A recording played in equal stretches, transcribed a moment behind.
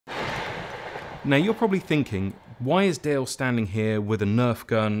Now you're probably thinking, why is Dale standing here with a Nerf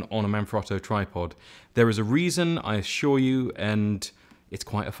gun on a Manfrotto tripod? There is a reason, I assure you, and it's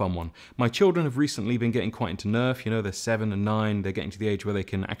quite a fun one. My children have recently been getting quite into Nerf. You know, they're 7 and 9, they're getting to the age where they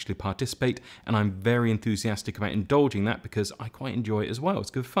can actually participate, and I'm very enthusiastic about indulging that because I quite enjoy it as well. It's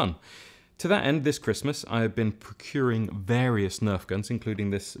good fun. To that end, this Christmas, I have been procuring various Nerf guns,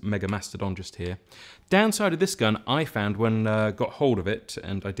 including this Mega Mastodon just here. Downside of this gun, I found when got hold of it,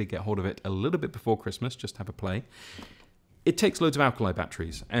 and I did get hold of it a little bit before Christmas, just to have a play, it takes loads of alkali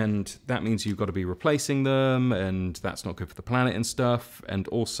batteries, and that means you've got to be replacing them, and that's not good for the planet and stuff, and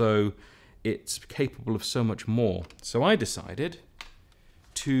also it's capable of so much more. So I decided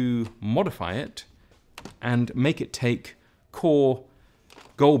to modify it and make it take Core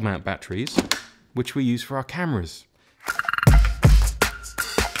Gold mount batteries, which we use for our cameras.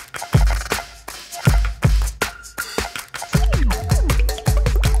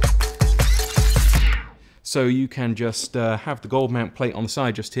 So you can just have the gold mount plate on the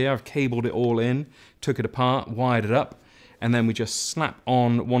side just here. I've cabled it all in, took it apart, wired it up, and then we just slap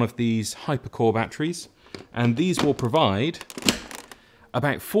on one of these hypercore batteries, and these will provide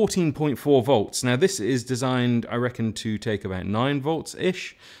about 14.4 volts. Now this is designed, I reckon, to take about 9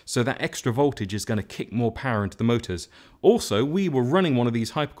 volts-ish, so that extra voltage is going to kick more power into the motors. Also, we were running one of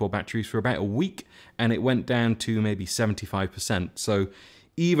these hypercore batteries for about a week, and it went down to maybe 75%. So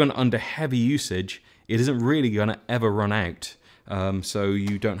even under heavy usage, it isn't really going to ever run out. So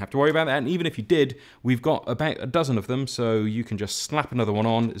you don't have to worry about that, and even if you did, we've got about a dozen of them, so you can just slap another one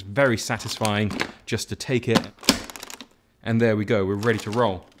on. It's very satisfying just to take it. And there we go, we're ready to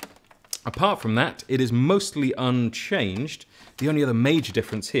roll. Apart from that, it is mostly unchanged. The only other major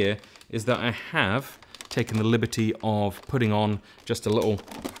difference here is that I have taken the liberty of putting on just a little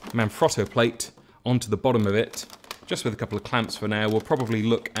Manfrotto plate onto the bottom of it, just with a couple of clamps for now. We'll probably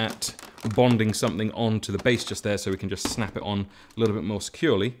look at bonding something onto the base just there so we can just snap it on a little bit more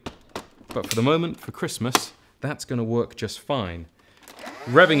securely. But for the moment, for Christmas, that's going to work just fine.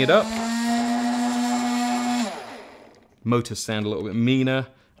 Revving it up. Motors sound a little bit meaner,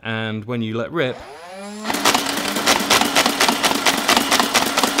 and when you let rip,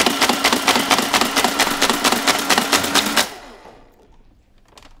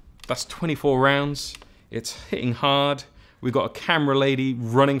 that's 24 rounds. It's hitting hard. We've got a camera lady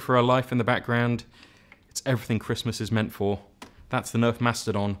running for her life in the background. It's everything Christmas is meant for. That's the NERF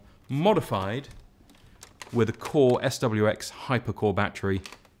Mastodon modified with a Core SWX Hypercore battery.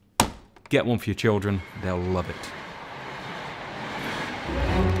 Get one for your children, they'll love it.